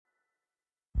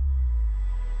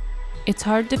It's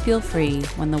hard to feel free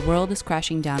when the world is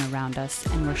crashing down around us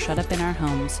and we're shut up in our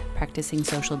homes practicing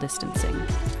social distancing.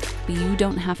 But you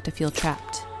don't have to feel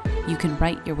trapped. You can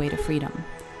write your way to freedom.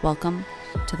 Welcome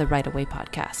to the Right Away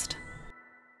Podcast.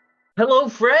 Hello,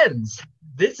 friends.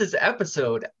 This is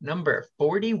episode number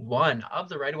 41 of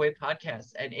the Right Away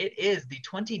Podcast, and it is the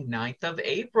 29th of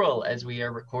April as we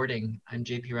are recording. I'm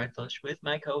JP Redflesh with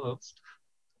my co-host,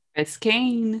 Chris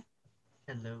Kane.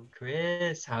 Hello,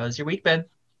 Chris. How's your week been?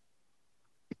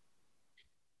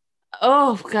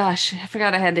 Oh gosh, I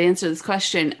forgot I had to answer this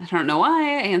question. I don't know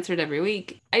why I answered every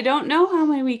week. I don't know how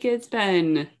my week has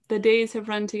been. The days have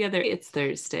run together. It's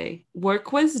Thursday.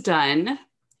 Work was done.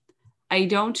 I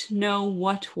don't know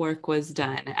what work was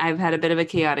done. I've had a bit of a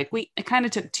chaotic week. I kind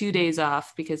of took 2 days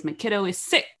off because my kiddo is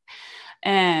sick.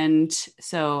 And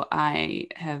so I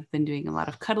have been doing a lot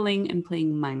of cuddling and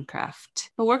playing Minecraft.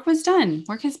 But work was done.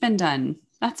 Work has been done.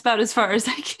 That's about as far as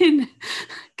I can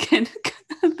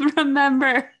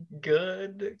remember.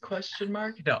 Good question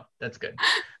mark? No, that's good.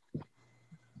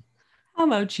 How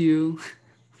about you?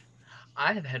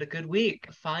 I have had a good week.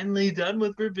 Finally done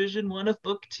with revision 1 of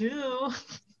book 2.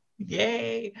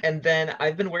 Yay. And then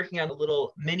I've been working on a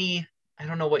little mini, I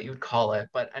don't know what you would call it,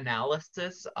 but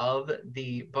analysis of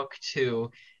the book 2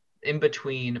 in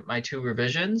between my 2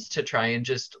 revisions to try and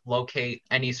just locate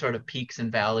any sort of peaks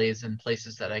and valleys and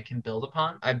places that I can build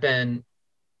upon. I've been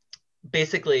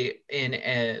basically in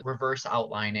a reverse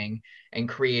outlining and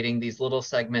creating these little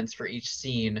segments for each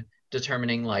scene,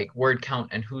 determining like word count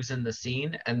and who's in the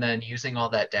scene, and then using all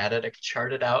that data to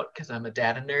chart it out because I'm a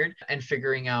data nerd, and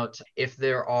figuring out if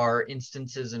there are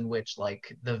instances in which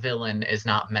like the villain is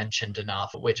not mentioned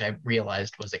enough, which I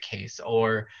realized was a case,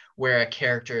 or where a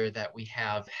character that we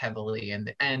have heavily in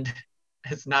the end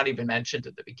is not even mentioned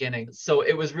at the beginning. So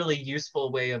it was really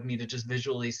useful way of me to just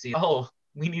visually see, oh,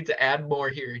 we need to add more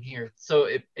here and here. So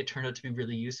it turned out to be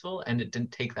really useful, and it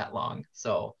didn't take that long.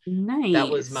 So that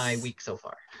was my Nice. week so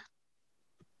far.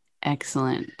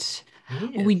 Excellent.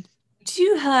 Yes. We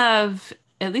do have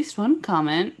at least one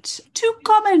comment, 2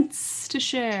 comments to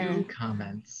share. 2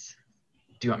 comments.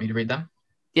 Do you want me to read them?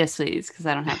 Yes, please, because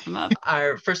I don't have them up.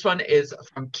 Our first one is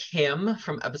from Kim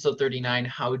from episode 39.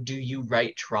 How do you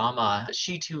write trauma?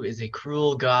 She too is a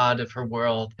cruel god of her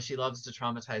world. She loves to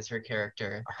traumatize her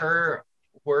character. Her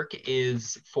work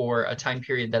is for a time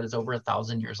period that is over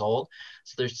 1,000 years old.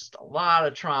 So there's just a lot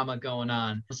of trauma going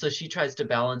on. So she tries to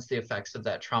balance the effects of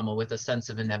that trauma with a sense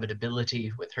of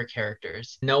inevitability with her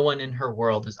characters. No one in her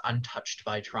world is untouched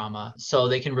by trauma, so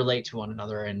they can relate to one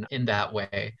another in that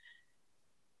way.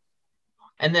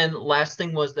 And then last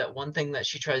thing was that one thing that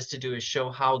she tries to do is show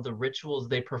how the rituals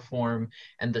they perform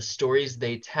and the stories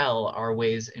they tell are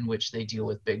ways in which they deal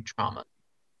with big trauma.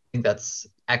 I think that's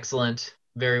excellent,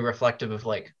 very reflective of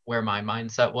like where my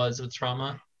mindset was with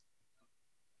trauma.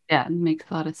 Yeah, it makes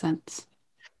a lot of sense.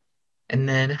 And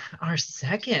then our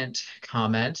second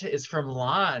comment is from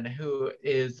Lon, who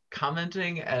is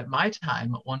commenting at my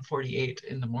time at 1:48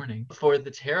 in the morning for the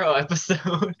tarot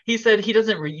episode. He said he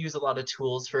doesn't use a lot of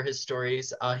tools for his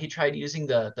stories. He tried using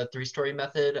the 3-story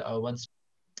method once,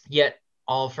 yet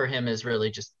all for him is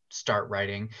really just start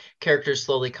writing. Characters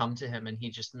slowly come to him and he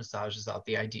just massages out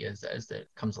the ideas as it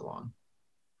comes along.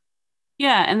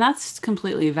 Yeah, and that's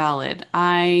completely valid.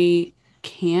 I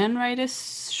can write a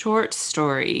short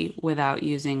story without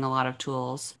using a lot of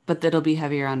tools, but that'll be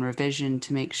heavier on revision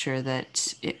to make sure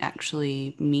that it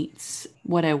actually meets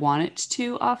what I want it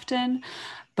to often.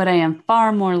 But I am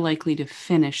far more likely to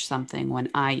finish something when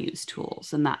I use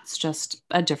tools, and that's just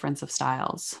a difference of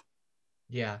styles.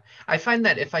 Yeah, I find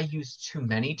that if I use too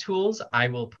many tools, I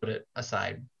will put it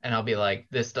aside and I'll be like,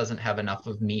 this doesn't have enough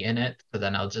of me in it. So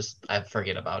then I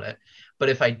forget about it. But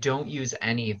if I don't use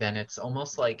any, then it's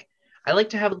almost like I like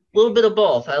to have a little bit of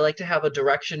both. I like to have a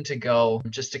direction to go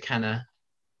just to kind of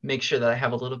make sure that I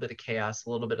have a little bit of chaos, a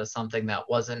little bit of something that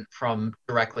wasn't from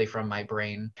directly from my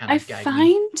brain kind I of guide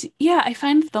me.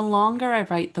 find the longer I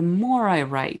write, the more I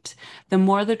write, the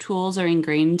more the tools are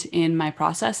ingrained in my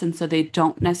process. And so they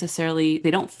don't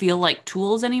feel like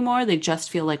tools anymore. They just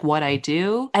feel like what I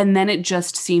do. And then it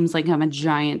just seems like I'm a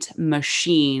giant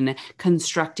machine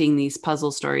constructing these puzzle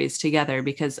stories together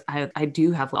because I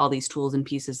do have all these tools and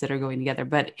pieces that are going together,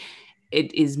 but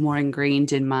it is more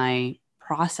ingrained in my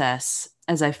process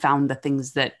as I found the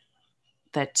things that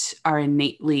are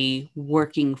innately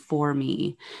working for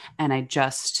me, and I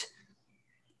just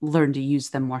learn to use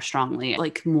them more strongly,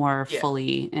 like more Yeah.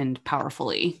 fully and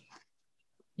powerfully.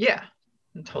 Yeah,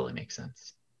 it totally makes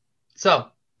sense. So,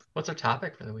 what's our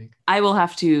topic for the week? I will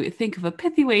have to think of a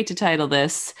pithy way to title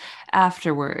this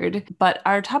afterward, but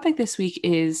our topic this week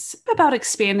is about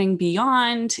expanding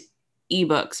beyond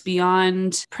ebooks,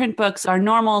 beyond print books, our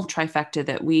normal trifecta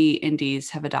that we indies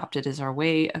have adopted as our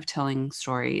way of telling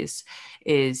stories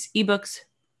is ebooks,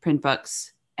 print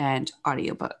books, and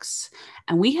audiobooks.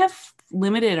 And we have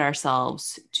limited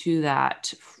ourselves to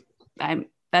that.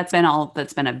 That's been all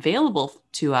that's been available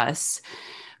to us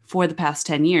for the past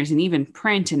 10 years. And even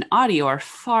print and audio are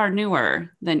far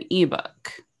newer than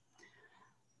ebook.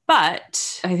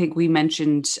 But I think we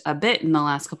mentioned a bit in the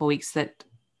last couple of weeks that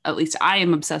at least I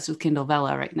am obsessed with Kindle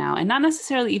Vella right now, and not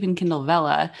necessarily even Kindle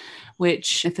Vella,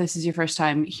 which, if this is your first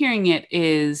time hearing it,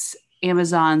 is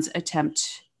Amazon's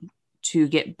attempt to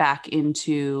get back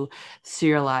into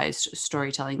serialized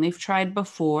storytelling. They've tried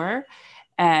before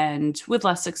and with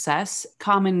less success.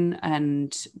 Common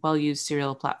and well-used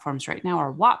serial platforms right now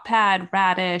are Wattpad,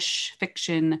 Radish,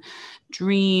 Fiction,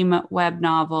 Dream, Web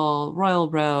Novel, Royal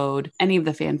Road, any of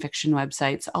the fan fiction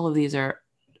websites. All of these are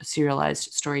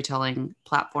serialized storytelling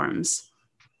platforms.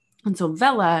 And so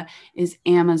Vella is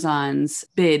Amazon's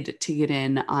bid to get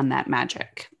in on that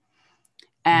magic.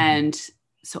 And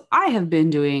so I have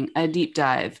been doing a deep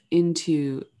dive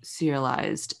into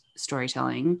serialized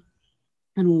storytelling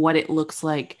and what it looks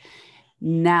like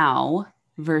now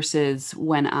versus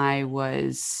when I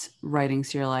was writing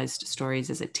serialized stories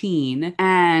as a teen.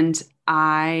 And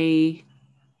I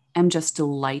am just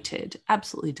delighted,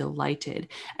 absolutely delighted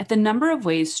at the number of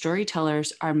ways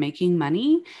storytellers are making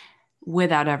money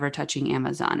without ever touching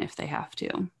Amazon if they have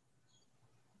to.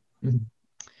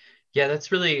 Yeah,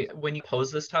 that's really, when you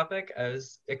pose this topic, I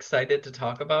was excited to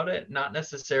talk about it, not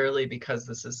necessarily because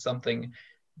this is something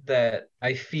that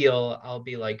I feel I'll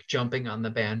be like jumping on the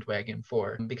bandwagon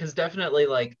for, because definitely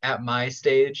like at my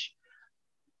stage,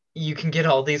 you can get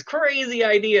all these crazy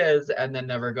ideas and then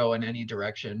never go in any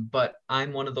direction. But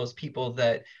I'm one of those people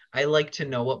that I like to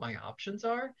know what my options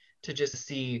are to just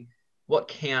see what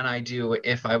can I do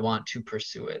if I want to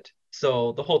pursue it.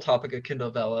 So the whole topic of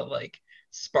Kindle Vella like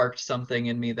sparked something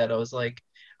in me that I was like,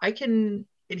 I can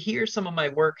adhere some of my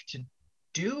work to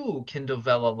do Kindle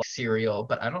Vella serial,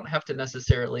 but I don't have to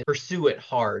necessarily pursue it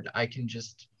hard. I can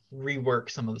just rework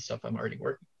some of the stuff I'm already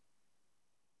working.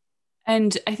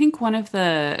 And I think one of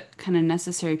the kind of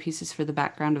necessary pieces for the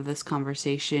background of this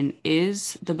conversation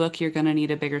is the book You're Gonna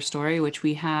Need a Bigger Story, which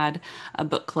we had a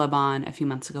book club on a few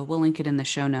months ago. We'll link it in the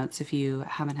show notes if you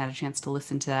haven't had a chance to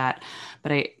listen to that.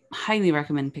 But I highly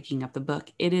recommend picking up the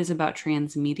book. It is about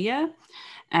transmedia,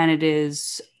 and it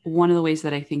is one of the ways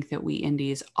that I think that we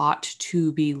indies ought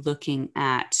to be looking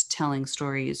at telling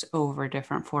stories over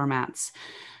different formats.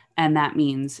 And that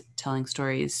means telling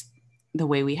stories the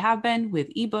way we have been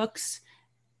with ebooks,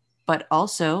 but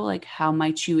also like how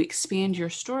might you expand your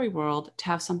story world to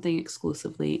have something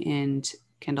exclusively in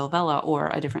Kindle Vella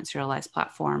or a different serialized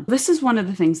platform. This is one of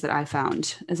the things that I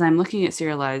found as I'm looking at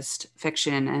serialized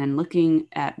fiction and looking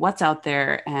at what's out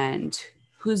there and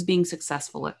who's being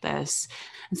successful at this.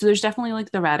 And so there's definitely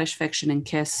like the Radish Fiction and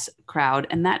Kiss crowd,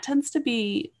 and that tends to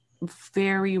be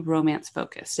very romance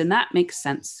focused. And that makes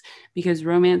sense because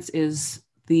romance is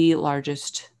the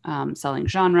largest selling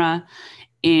genre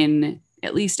in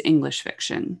at least English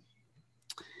fiction.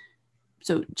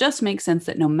 So it just makes sense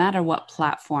that no matter what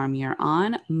platform you're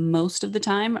on, most of the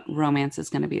time, romance is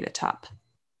going to be the top.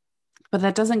 But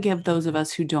that doesn't give those of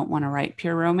us who don't want to write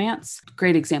pure romance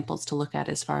great examples to look at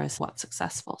as far as what's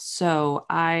successful. So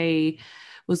I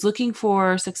was looking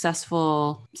for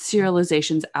successful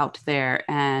serializations out there,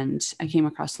 and I came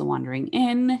across The Wandering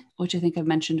Inn, which I think I've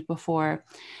mentioned before.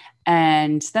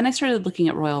 And then I started looking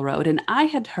at Royal Road, and I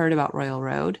had heard about Royal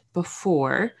Road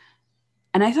before,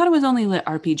 and I thought it was only lit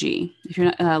RPG. If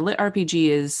you're not, lit RPG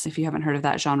is, if you haven't heard of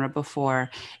that genre before,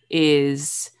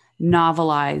 is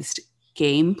novelized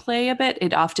gameplay a bit.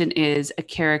 It often is a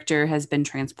character has been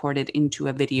transported into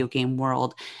a video game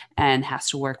world and has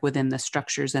to work within the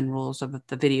structures and rules of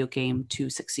the video game to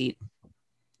succeed.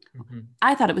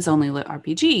 I thought it was only lit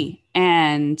RPG,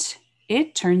 and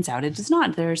it turns out it does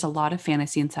not. There's a lot of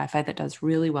fantasy and sci-fi that does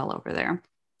really well over there.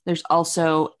 There's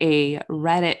also a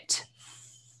Reddit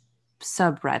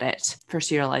subreddit for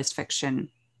serialized fiction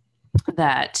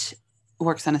that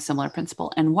works on a similar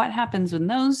principle. And what happens in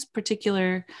those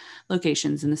particular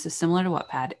locations, and this is similar to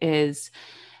Wattpad, is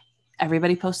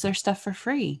everybody posts their stuff for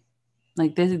free.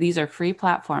 Like these are free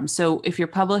platforms. So if you're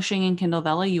publishing in Kindle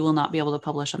Vella, you will not be able to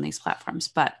publish on these platforms.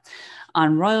 But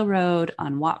on Royal Road,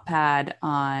 on Wattpad,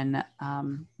 on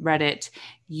Reddit,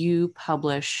 you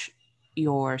publish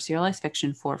your serialized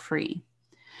fiction for free.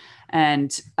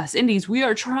 And us indies, we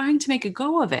are trying to make a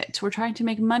go of it. We're trying to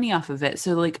make money off of it.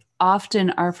 So like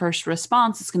often our first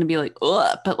response is going to be like,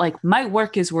 ugh, but like my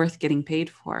work is worth getting paid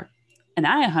for. And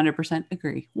I 100%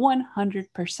 agree,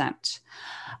 100%.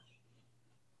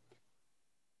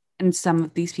 And some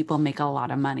of these people make a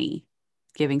lot of money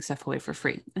giving stuff away for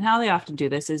free. And how they often do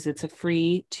this is it's a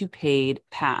free to paid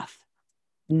path,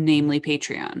 namely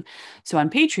Patreon. So on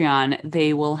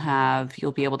Patreon,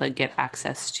 you'll be able to get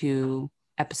access to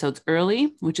episodes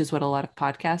early, which is what a lot of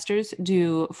podcasters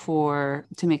do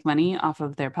to make money off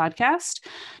of their podcast,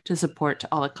 to support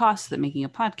all the costs that making a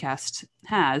podcast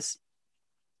has.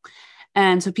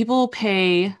 And so people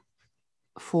pay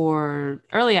for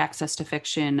early access to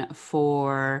fiction,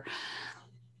 for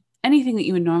anything that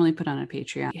you would normally put on a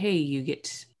Patreon. Hey, you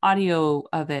get audio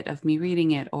of it, of me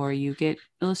reading it, or you get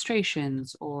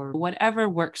illustrations, or whatever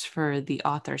works for the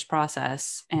author's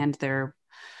process and their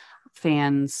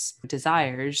fans'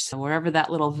 desires. So wherever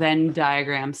that little Venn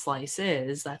diagram slice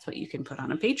is, that's what you can put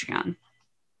on a Patreon.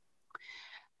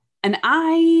 And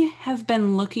I have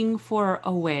been looking for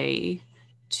a way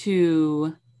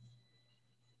to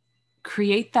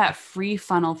create that free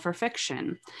funnel for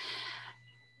fiction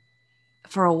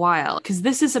for a while, because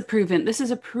this is a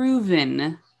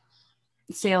proven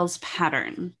sales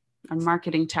pattern, a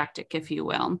marketing tactic, if you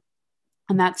will.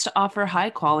 And that's to offer high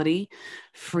quality,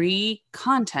 free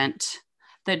content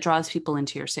that draws people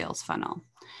into your sales funnel.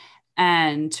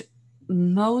 And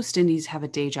most indies have a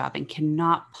day job and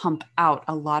cannot pump out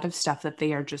a lot of stuff that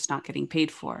they are just not getting paid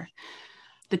for.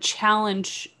 The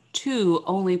challenge to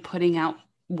only putting out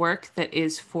work that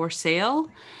is for sale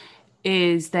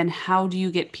is then how do you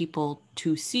get people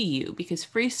to see you? Because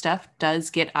free stuff does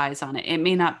get eyes on it. It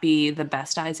may not be the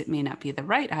best eyes, it may not be the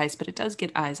right eyes, but it does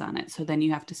get eyes on it. So then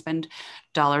you have to spend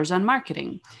dollars on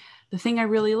marketing. The thing I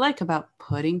really like about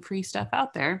putting free stuff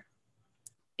out there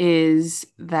is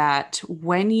that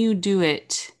when you do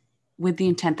it with the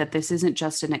intent that this isn't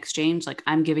just an exchange, like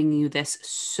I'm giving you this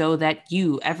so that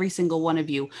every single one of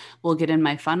you will get in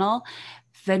my funnel,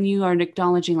 then you are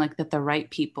acknowledging like that the right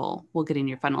people will get in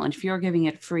your funnel. And if you're giving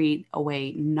it free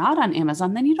away, not on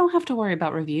Amazon, then you don't have to worry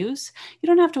about reviews. You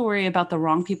don't have to worry about the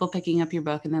wrong people picking up your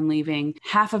book and then leaving.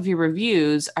 Half of your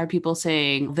reviews are people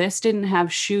saying this didn't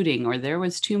have shooting, or there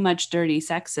was too much dirty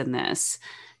sex in this,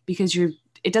 because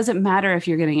it doesn't matter if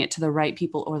you're getting it to the right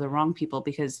people or the wrong people,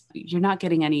 because you're not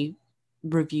getting any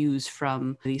reviews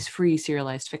from these free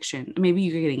serialized fiction. Maybe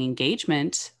you're getting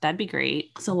engagement. That'd be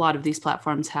great. So a lot of these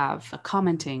platforms have a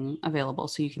commenting available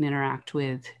so you can interact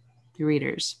with your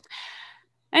readers.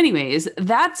 Anyways,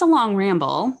 that's a long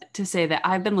ramble to say that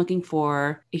I've been looking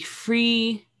for a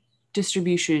free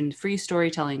distribution, free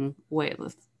storytelling way,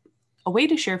 a way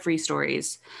to share free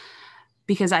stories,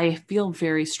 because I feel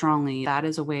very strongly that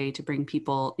is a way to bring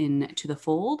people into the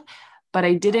fold. But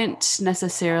I didn't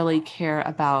necessarily care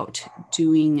about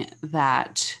doing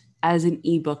that as an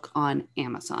ebook on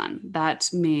Amazon. That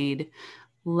made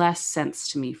less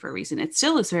sense to me for a reason. It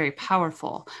still is very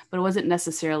powerful, but it wasn't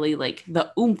necessarily like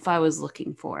the oomph I was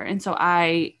looking for. And so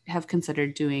I have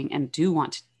considered doing, and do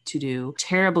want to do,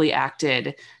 terribly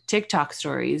acted TikTok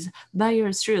stories by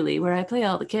yours truly, where I play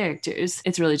all the characters.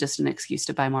 It's really just an excuse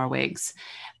to buy more wigs.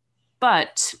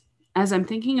 But as I'm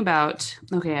thinking about,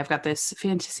 okay, I've got this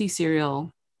fantasy serial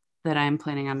that I'm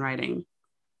planning on writing.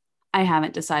 I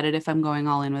haven't decided if I'm going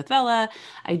all in with Vella.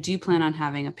 I do plan on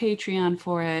having a Patreon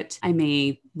for it. I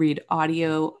may read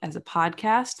audio as a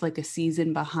podcast, like a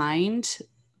season behind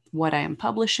what I am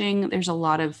publishing. There's a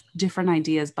lot of different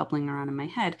ideas bubbling around in my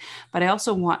head, but I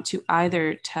also want to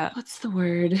either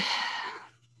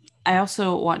I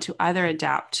also want to either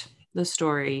adapt the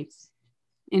story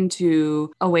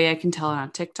into a way I can tell it on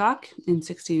TikTok in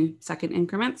 60-second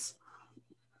increments,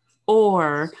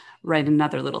 or write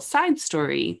another little side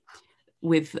story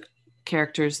with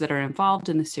characters that are involved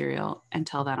in the serial and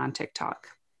tell that on TikTok.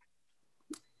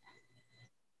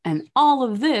 And all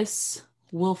of this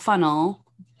will funnel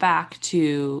back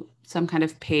to some kind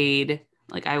of paid,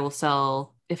 like I will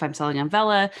sell, if I'm selling on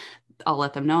Vella, I'll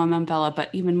let them know I'm on Vella, but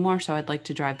even more so, I'd like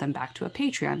to drive them back to a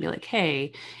Patreon, be like,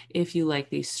 hey, if you like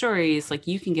these stories, like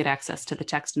you can get access to the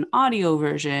text and audio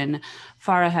version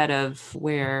far ahead of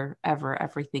wherever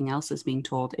everything else is being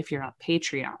told if you're on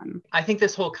Patreon. I think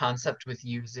this whole concept with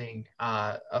using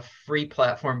a free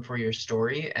platform for your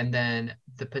story and then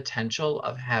the potential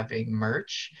of having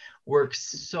merch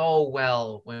works so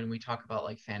well when we talk about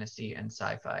like fantasy and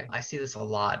sci-fi. I see this a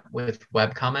lot with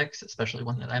webcomics, especially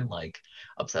one that I'm like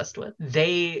obsessed with.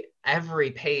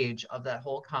 Every page of that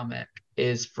whole comic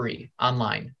is free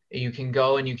online. You can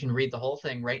go and you can read the whole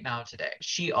thing right now today.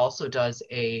 She also does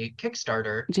a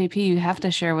Kickstarter. JP, you have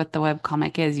to share what the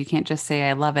webcomic is. You can't just say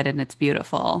I love it and it's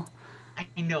beautiful.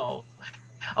 I know.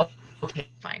 Oh, okay,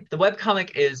 fine. The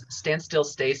webcomic is Stand Still,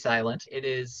 Stay Silent. It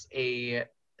is a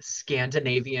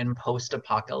Scandinavian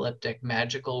post-apocalyptic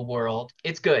magical world.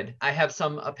 It's good. I have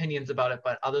some opinions about it,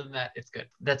 but other than that, it's good.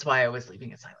 That's why I was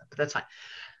leaving it silent, but that's fine.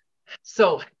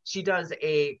 So she does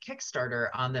a Kickstarter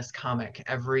on this comic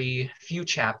every few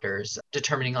chapters,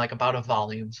 determining like about a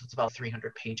volume. So it's about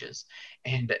 300 pages.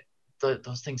 And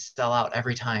those things sell out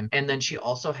every time. And then she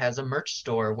also has a merch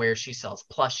store where she sells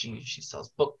plushies, she sells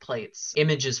book plates,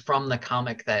 images from the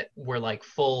comic that were like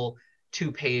full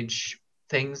 2-page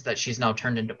things that she's now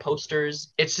turned into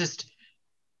posters. It's just,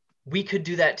 we could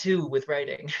do that too with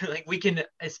writing. Like we can,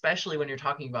 especially when you're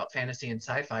talking about fantasy and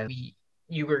sci-fi,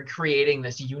 you were creating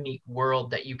this unique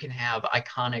world that you can have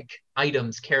iconic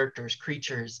items, characters,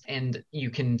 creatures, and you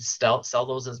can sell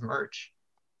those as merch.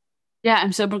 Yeah,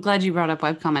 I'm so glad you brought up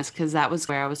webcomics because that was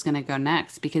where I was going to go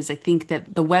next because I think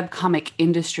that the webcomic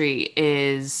industry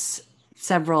is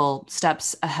several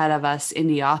steps ahead of us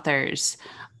indie authors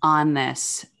on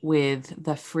this with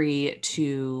the free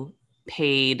to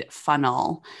paid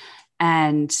funnel.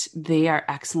 And they are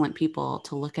excellent people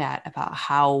to look at about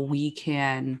how we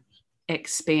can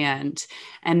expand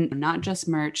and not just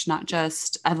merch, not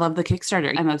just, I love the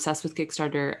Kickstarter. I'm obsessed with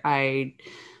Kickstarter. I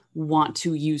want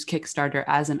to use Kickstarter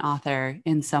as an author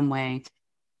in some way.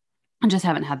 I just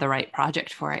haven't had the right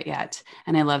project for it yet.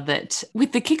 And I love that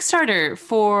with the Kickstarter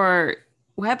for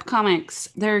webcomics,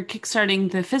 they're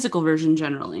kickstarting the physical version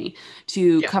generally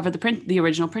to Yeah. cover the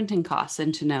original printing costs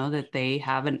and to know that they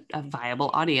have a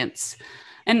viable audience.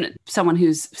 And someone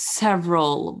who's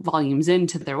several volumes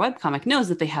into their webcomic knows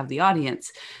that they have the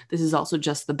audience. This is also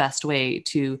just the best way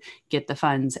to get the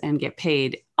funds and get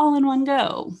paid all in one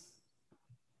go.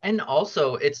 And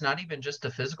also, it's not even just a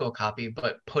physical copy,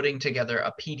 but putting together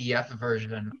a PDF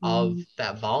version of Mm.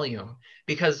 that volume.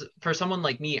 Because for someone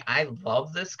like me, I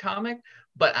love this comic,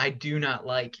 but I do not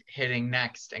like hitting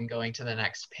next and going to the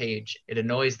next page. It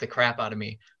annoys the crap out of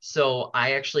me. So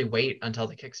I actually wait until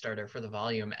the Kickstarter for the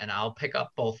volume and I'll pick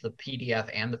up both the PDF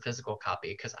and the physical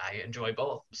copy because I enjoy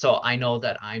both. So I know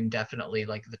that I'm definitely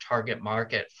like the target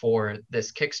market for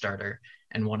this Kickstarter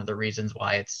and one of the reasons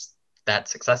why it's that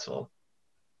successful.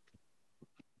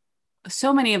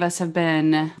 So many of us have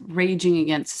been raging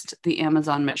against the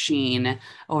Amazon machine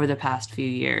over the past few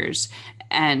years.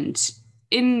 And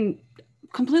in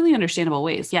completely understandable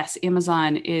ways. Yes,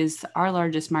 Amazon is our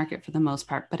largest market for the most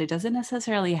part, but it doesn't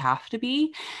necessarily have to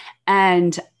be.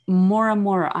 And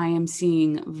more, I am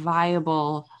seeing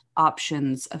viable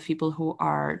options of people who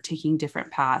are taking different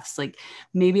paths. Like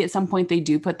maybe at some point they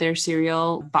do put their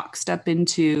serial boxed up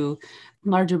into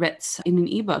larger bits in an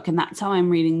ebook. And that's how I'm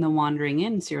reading the Wandering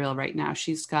Inn serial right now.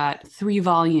 She's got 3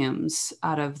 volumes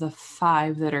out of the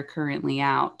 5 that are currently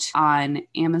out on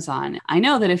Amazon. I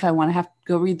know that if I want to have to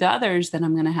go read the others, then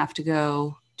I'm going to have to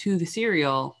go to the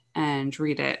serial and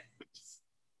read it.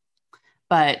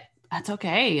 But that's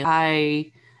okay.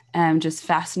 I am just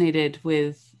fascinated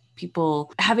with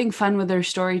people having fun with their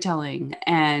storytelling.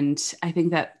 And I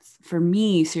think that for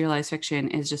me, serialized fiction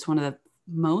is just one of the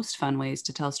most fun ways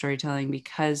to tell storytelling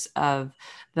because of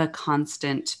the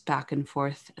constant back and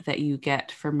forth that you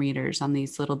get from readers on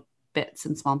these little bits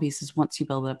and small pieces once you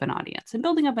build up an audience. And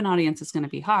building up an audience is going to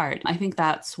be hard. I think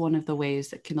that's one of the ways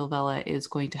that Kindle Vella is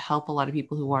going to help a lot of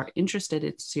people who are interested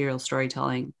in serial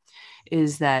storytelling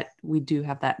is that we do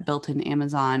have that built-in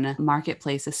Amazon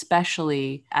marketplace,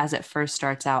 especially as it first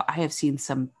starts out. I have seen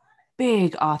some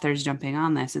big authors jumping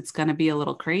on this. It's going to be a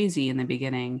little crazy in the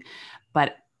beginning,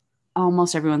 but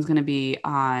almost everyone's going to be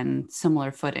on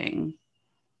similar footing.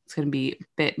 It's going to be a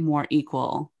bit more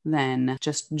equal than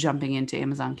just jumping into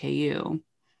Amazon KU.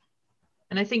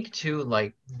 And I think too,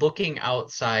 like looking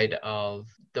outside of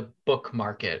the book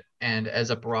market and as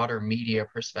a broader media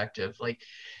perspective, like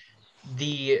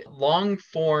the long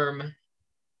form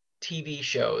TV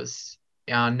shows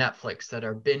on Netflix that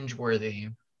are binge worthy,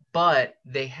 but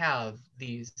they have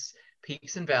these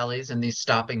peaks and valleys and these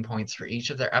stopping points for each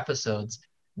of their episodes.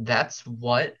 That's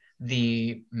what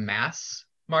the mass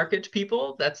market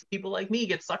people, that's people like me,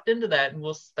 get sucked into that and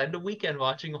we'll spend a weekend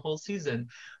watching a whole season.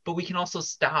 But we can also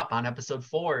stop on episode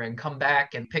 4 and come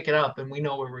back and pick it up and we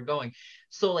know where we're going.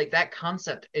 So like that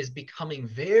concept is becoming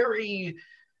very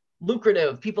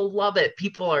lucrative. People love it.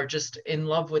 People are just in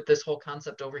love with this whole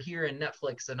concept over here in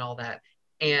Netflix and all that.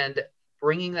 And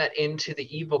bringing that into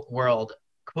the ebook world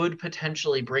could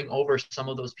potentially bring over some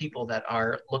of those people that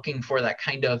are looking for that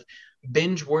kind of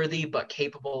binge worthy but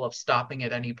capable of stopping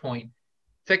at any point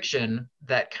fiction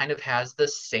that kind of has the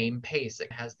same pace.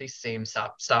 It has these same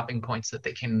stopping points that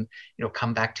they can,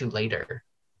 come back to later.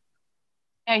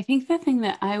 I think the thing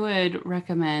that I would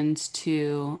recommend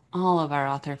to all of our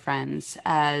author friends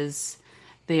as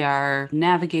They are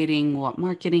navigating what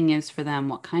marketing is for them,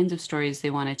 what kinds of stories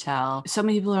they want to tell. So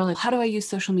many people are like, how do I use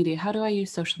social media? How do I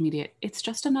use social media? It's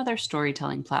just another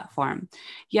storytelling platform.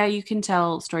 Yeah, you can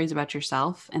tell stories about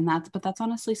yourself, but that's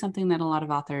honestly something that a lot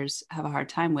of authors have a hard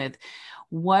time with.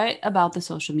 What about the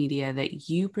social media that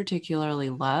you particularly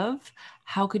love?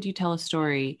 How could you tell a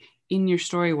story in your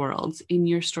story worlds, in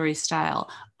your story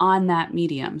style on that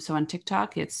medium? So on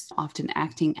TikTok, it's often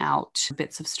acting out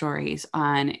bits of stories.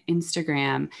 On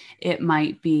Instagram, it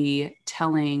might be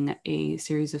telling a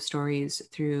series of stories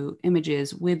through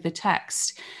images with the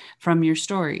text from your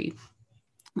story.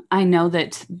 I know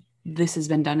that this has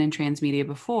been done in transmedia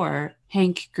before.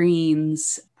 Hank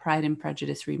Green's Pride and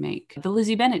Prejudice remake, The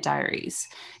Lizzie Bennet Diaries.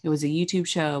 It was a YouTube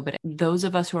show, but those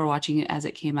of us who are watching it as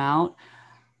it came out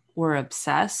were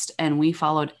obsessed, and we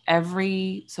followed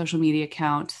every social media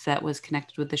account that was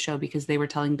connected with the show because they were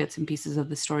telling bits and pieces of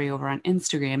the story over on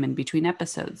Instagram in between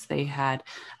episodes. They had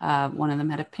one of them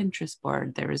had a Pinterest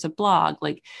board. There was a blog.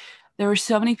 Like, there were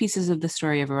so many pieces of the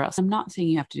story everywhere else. I'm not saying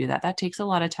you have to do that. That takes a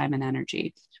lot of time and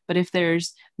energy. But if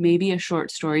there's maybe a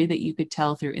short story that you could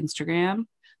tell through Instagram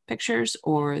pictures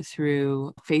or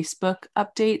through Facebook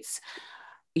updates,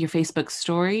 your Facebook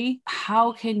story,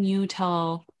 how can you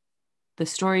tell the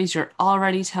stories you're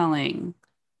already telling?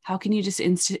 How can you just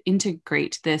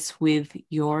integrate this with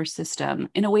your system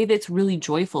in a way that's really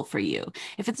joyful for you?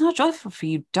 If it's not joyful for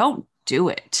you, don't do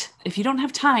it. If you don't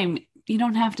have time, you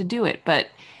don't have to do it. But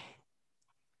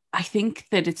I think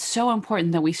that it's so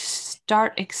important that we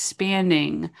start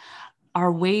expanding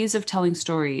our ways of telling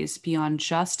stories beyond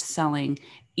just selling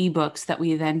ebooks that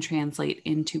we then translate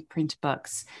into print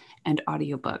books and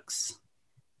audiobooks.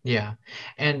 Yeah.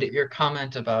 And your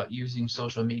comment about using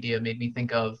social media made me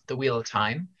think of the Wheel of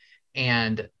Time.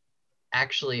 And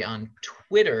actually, on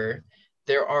Twitter,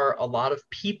 there are a lot of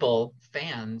people,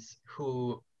 fans,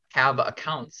 who have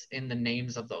accounts in the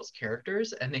names of those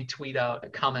characters and they tweet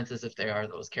out comments as if they are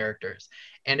those characters.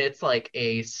 And it's like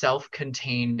a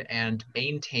self-contained and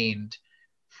maintained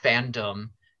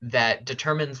fandom that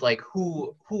determines like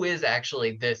who is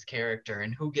actually this character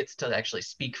and who gets to actually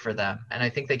speak for them. And I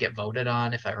think they get voted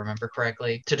on, if I remember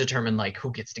correctly, to determine like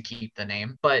who gets to keep the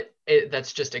name. But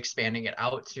that's just expanding it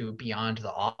out to beyond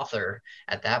the author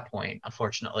at that point.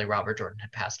 Unfortunately, Robert Jordan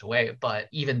had passed away. But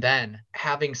even then,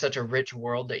 having such a rich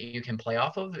world that you can play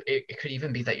off of, it could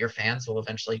even be that your fans will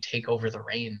eventually take over the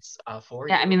reins for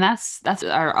Yeah, I you. mean that's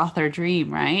our author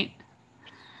dream, right?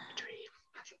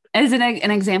 As an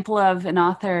example of an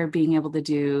author being able to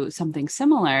do something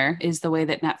similar is the way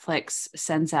that Netflix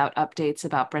sends out updates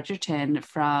about Bridgerton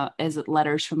from as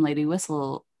letters from Lady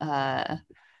Whistle.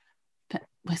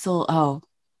 Whistle. Oh,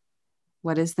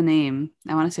 what is the name?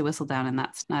 I want to say Whistledown, and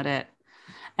that's not it.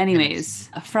 I haven't seen Anyways,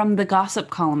 from the gossip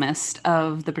columnist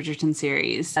of the Bridgerton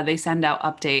series, they send out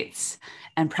updates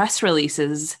and press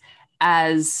releases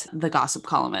as the gossip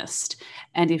columnist.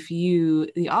 And if you,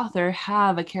 the author,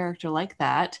 have a character like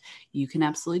that, you can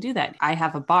absolutely do that. I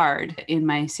have a bard in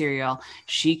my serial.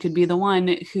 She could be the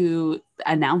one who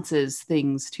announces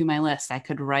things to my list. I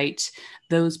could write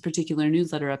those particular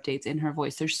newsletter updates in her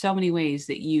voice. There's so many ways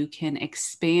that you can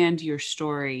expand your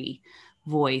story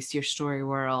voice, your story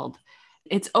world.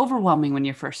 It's overwhelming when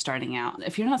you're first starting out.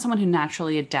 If you're not someone who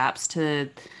naturally adapts to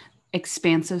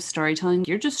expansive storytelling,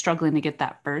 you're just struggling to get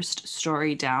that first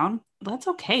story down. That's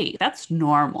okay. That's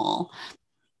normal.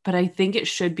 But I think it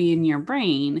should be in your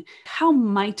brain. How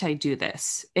might I do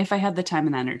this if I had the time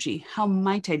and energy? How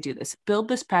might I do this? Build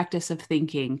this practice of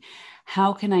thinking,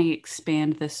 how can I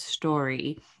expand this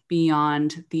story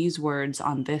beyond these words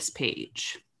on this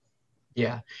page?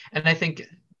 Yeah. And I think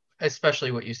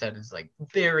especially what you said is like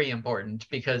very important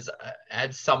because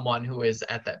as someone who is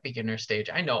at that beginner stage,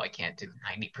 I know I can't do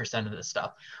 90% of this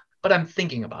stuff, but I'm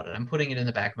thinking about it. I'm putting it in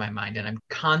the back of my mind and I'm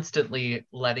constantly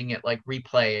letting it like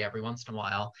replay every once in a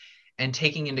while and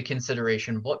taking into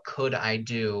consideration what could I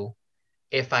do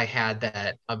if I had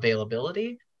that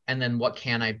availability, and then what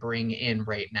can I bring in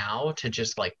right now to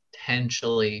just like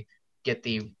potentially get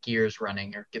the gears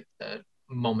running or get the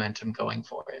momentum going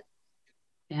for it.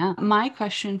 Yeah. My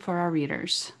question for our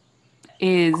readers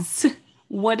is,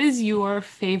 what is your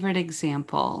favorite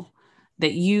example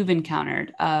that you've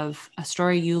encountered of a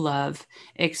story you love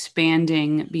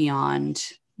expanding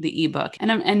beyond the ebook?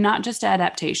 And not just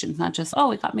adaptations, not just,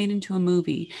 oh, it got made into a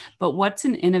movie, but what's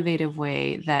an innovative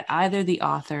way that either the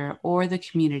author or the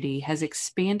community has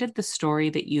expanded the story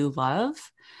that you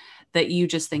love that you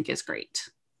just think is great?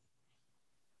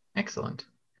 Excellent.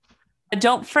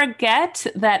 Don't forget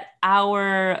that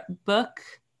our book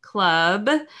club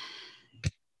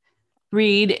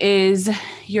read is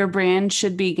Your Brand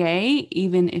Should Be Gay,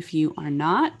 Even If You Are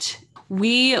Not.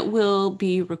 We will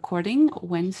be recording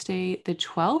Wednesday the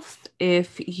 12th.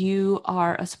 If you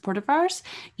are a supporter of ours,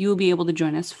 you will be able to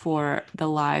join us for the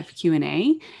live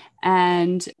Q&A.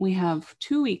 And we have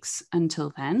 2 weeks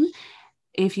until then.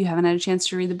 If you haven't had a chance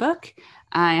to read the book,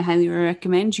 I highly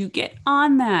recommend you get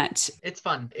on that. It's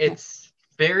fun. It's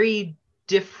very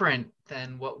different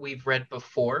than what we've read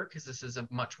before because this is a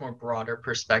much more broader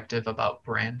perspective about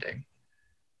branding.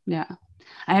 Yeah.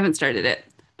 I haven't started it,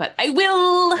 but I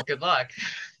will. Well, good luck.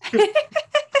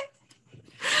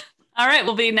 All right,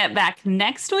 we'll be back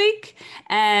next week,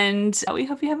 and we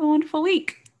hope you have a wonderful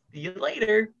week. See you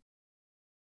later.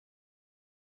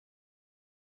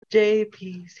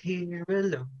 JP's here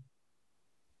alone.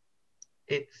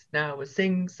 It's now a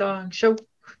sing-song show.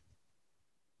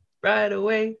 Right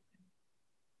away.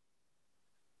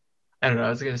 I don't know. I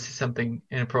was going to say something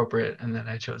inappropriate and then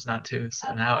I chose not to.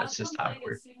 So now it's just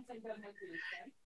awkward.